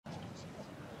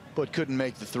but couldn't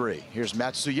make the three. Here's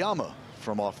Matsuyama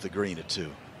from off the green at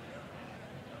 2.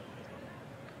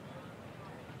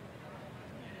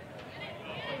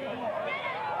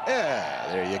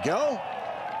 Yeah, there you go.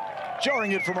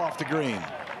 Jarring it from off the green.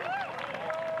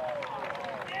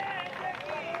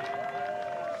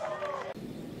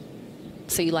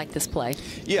 So you like this play?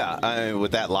 Yeah,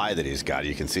 with that lie that he's got,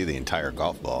 you can see the entire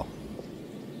golf ball.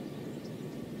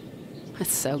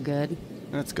 That's so good.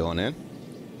 That's going in.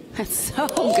 That's so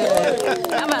good.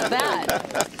 How about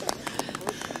that?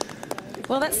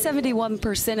 Well, that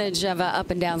 71% of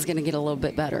up and down is going to get a little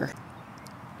bit better.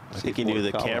 I think he knew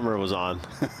the camera was on.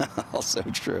 Also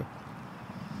true.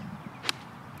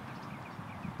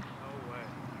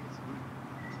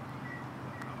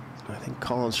 I think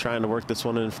Colin's trying to work this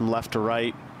one in from left to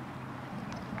right.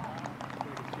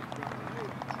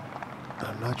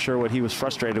 I'm not sure what he was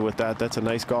frustrated with that. That's a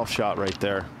nice golf shot right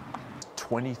there.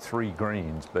 23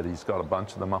 greens, but he's got a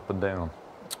bunch of them up and down.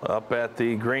 Up at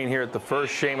the green here at the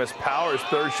first, Seamus Power's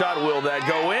third shot. Will that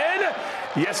go in?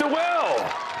 Yes, it will.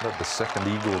 Had the second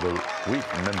eagle of the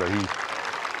week. Remember, he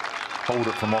holed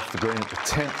it from off the green at the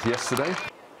 10th yesterday.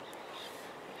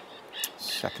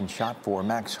 Second shot for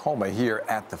Max Homa here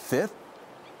at the 5th.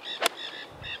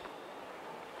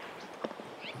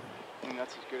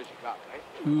 That's as good as you got, right?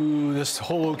 Ooh, this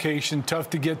whole location tough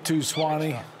to get to,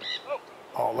 Swanee.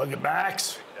 Oh, look at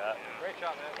Max. Great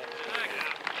shot, man.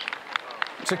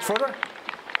 6-footer.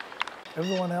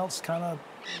 Everyone else kind of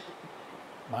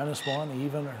 -1,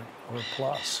 even or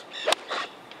plus.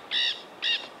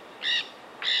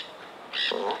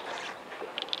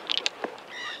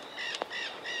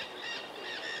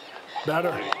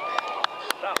 Better.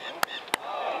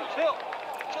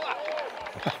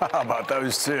 How about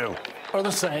those two? Or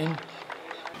the same.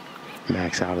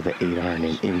 Max out of the 8-iron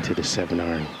and into the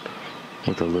 7-iron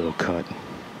with a little cut.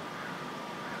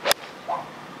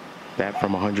 That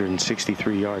from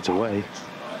 163 yards away.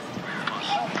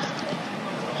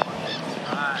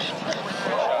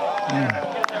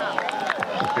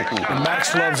 And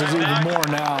Max loves it even more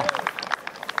now.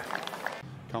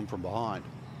 Come from behind.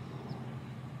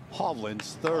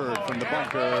 Hovland's third from the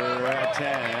bunker at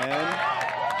 10.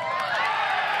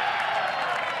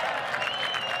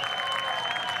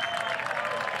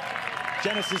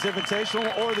 Genesis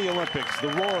Invitational or the Olympics. The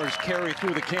roars carry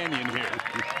through the canyon here.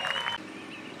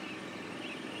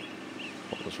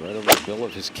 Goes right over the bill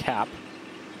of his cap.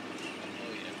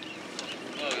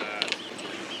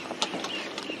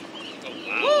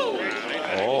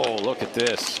 Oh, look at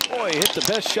this. Boy, he hit the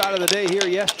best shot of the day here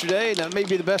yesterday, and that may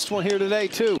be the best one here today,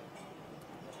 too.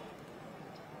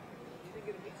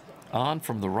 On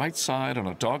from the right side on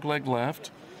a dogleg left.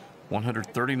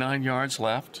 139 yards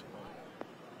left.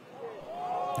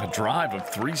 A drive of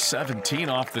 317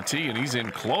 off the tee, and he's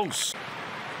in close.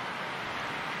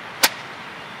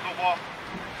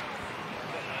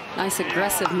 Nice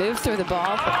aggressive move through the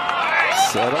ball.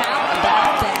 Set up. How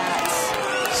about that?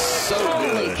 So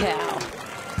Holy good. cow.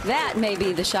 That may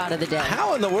be the shot of the day.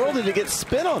 How in the world did he get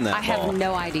spin on that I have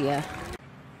no idea.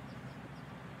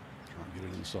 Try and get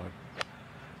it inside.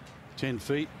 10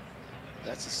 feet.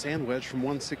 That's a sand wedge from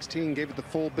 116. Gave it the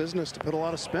full business to put a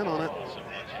lot of spin on it.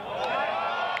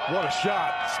 What a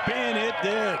shot. Spin it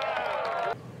did.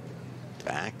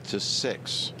 Back to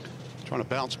 6. Trying to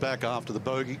bounce back after the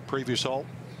bogey previous hole.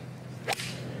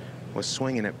 Was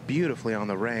swinging it beautifully on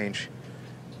the range.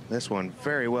 This one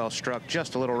very well struck,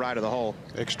 just a little right of the hole.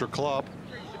 Extra club.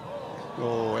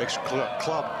 Oh, extra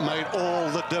club made all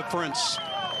the difference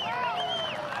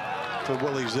for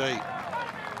Willie Z.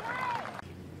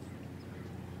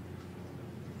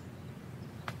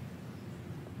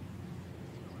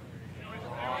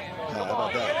 How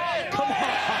about that? Come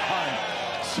on!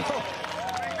 So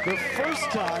the first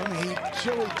time he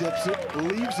chili dips it,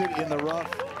 leaves it in the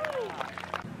rough.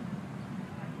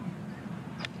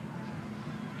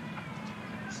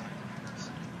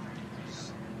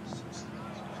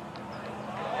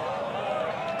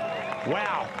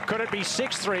 Wow, could it be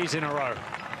 6 threes in a row?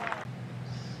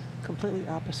 Completely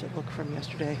opposite look from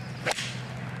yesterday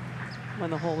when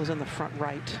the hole was in the front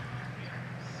right.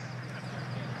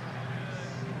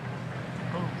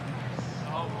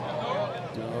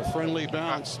 A friendly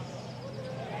bounce.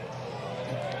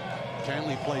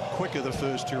 Cantley played quicker the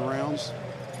first 2 rounds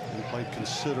and played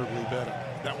considerably better.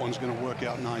 That one's going to work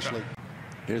out nicely.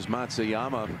 Here's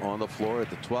Matsuyama on the floor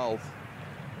at the 12th.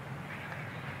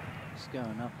 It's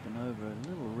going up and over a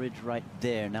little ridge right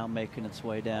there, now making its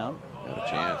way down. Got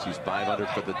a chance. He's 500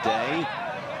 for the day.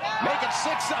 Make it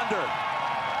 6 under.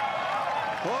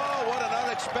 Oh, what an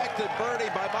unexpected birdie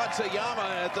by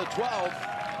Matsuyama at the 12th.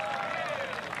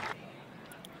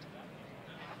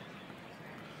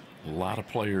 A lot of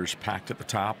players packed at the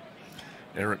top.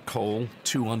 Eric Cole,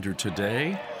 2 under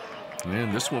today.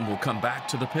 And this one will come back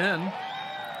to the pin.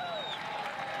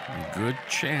 A good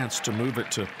chance to move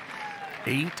it to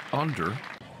 8 under.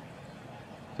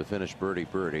 To finish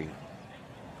birdie.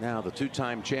 Now the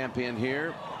 2-time champion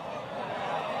here.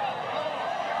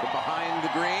 From behind the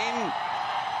green.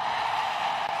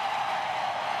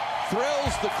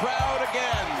 Thrills the crowd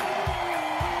again.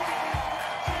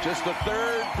 Just the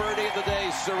 3rd birdie of the day,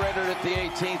 surrendered at the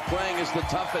 18th, playing as the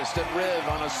toughest at Riv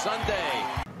on a Sunday.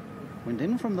 Went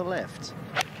in from the left.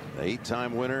 The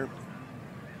 8-time winner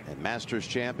and Masters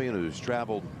champion who's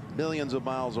traveled millions of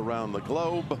miles around the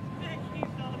globe.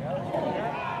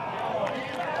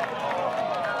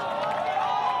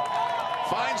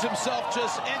 Finds himself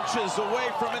just inches away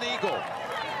from an eagle.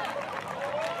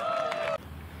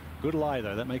 Good lie,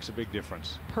 though. That makes a big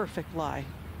difference. Perfect lie.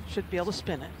 Should be able to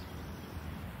spin it.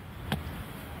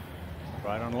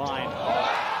 Right on line.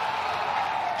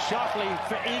 Schauffele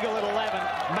for eagle at 11.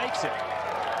 Makes it.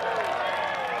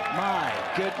 My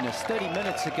goodness, 30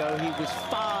 minutes ago he was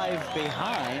 5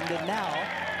 behind, and now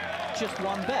just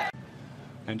 1 back.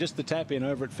 And just the tap in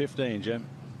over at 15, Jim.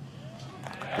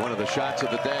 One of the shots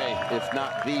of the day, if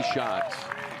not the shot.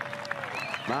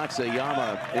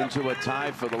 Matsuyama into a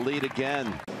tie for the lead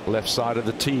again. Left side of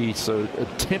the tee, so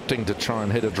attempting to try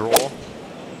and hit a draw.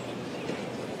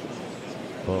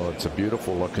 Oh, it's a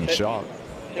beautiful looking shot.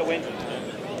 Win. Beautiful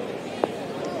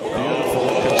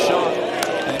looking shot.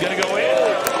 He's going to go in.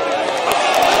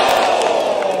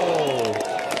 Oh!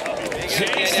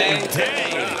 Jason Day.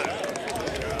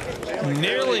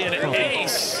 Nearly an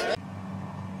ace.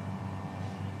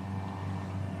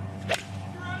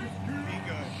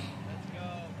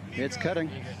 It's cutting.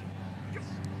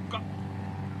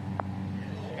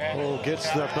 Oh, gets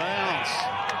the bounce.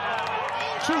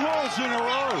 2 holes in a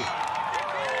row.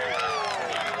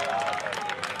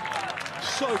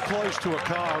 So close to a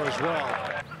car as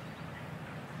well.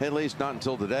 At least not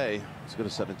until today. Let's go to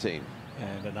 17.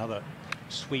 And another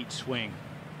sweet swing.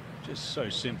 Just so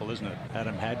simple, isn't it?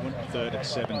 Adam Hadwin, 3rd at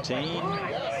 17.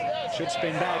 Should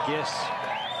spin back, yes.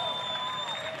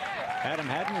 Adam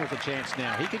Hadwin with a chance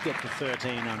now. He could get to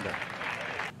 13 under.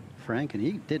 Frank, and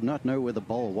he did not know where the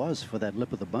ball was for that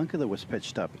lip of the bunker that was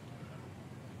pitched up.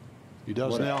 He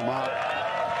does now, Mark.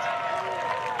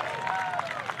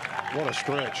 What a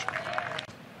stretch.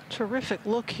 Terrific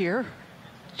look here.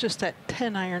 Just that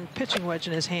 10-iron pitching wedge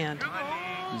in his hand.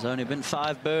 There's only been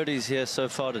 5 birdies here so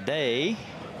far today.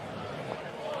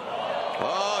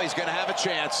 Oh, he's going to have a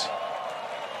chance.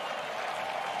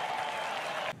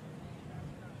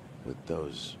 With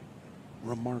those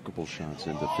remarkable shots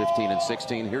into 15 and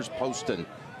 16. Here's Poston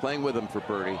playing with him for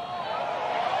birdie.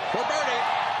 For birdie.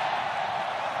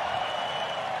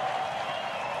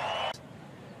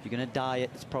 If you're going to die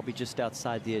it, it's probably just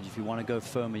outside the edge. If you want to go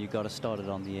firmer, you've got to start it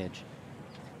on the edge.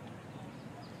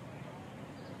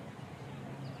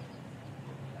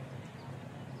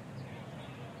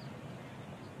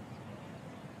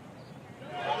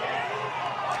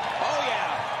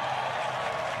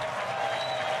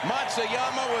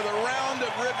 Matsuyama with a round of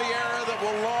Riviera that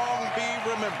will long be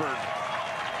remembered.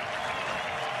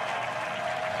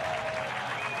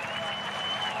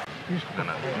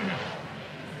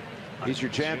 He's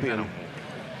your champion.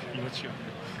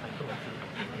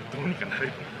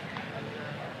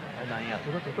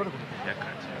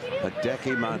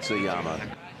 Hideki Matsuyama.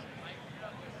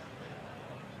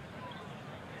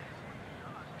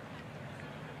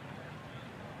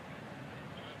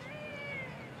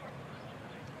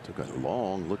 Took a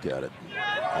long look at it.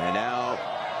 And now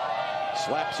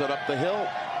slaps it up the hill.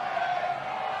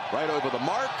 Right over the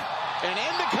mark. And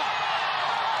in the cup.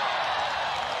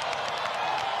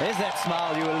 There's that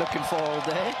smile you were looking for all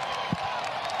day.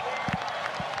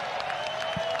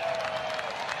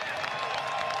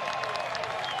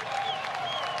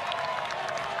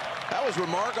 That was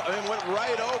remarkable. It went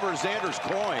right over Xander's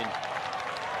coin.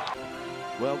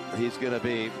 Well, he's going to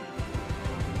be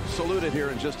saluted here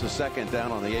in just a second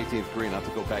down on the 18th green. Have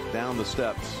to go back down the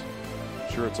steps.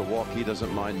 I'm sure it's a walk he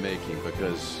doesn't mind making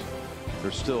because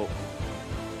there's still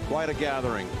quite a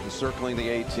gathering encircling the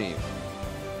 18th,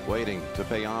 waiting to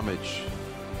pay homage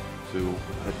to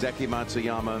Hideki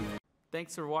Matsuyama.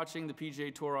 Thanks for watching the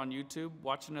PGA Tour on YouTube.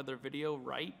 Watch another video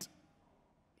right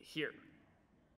here.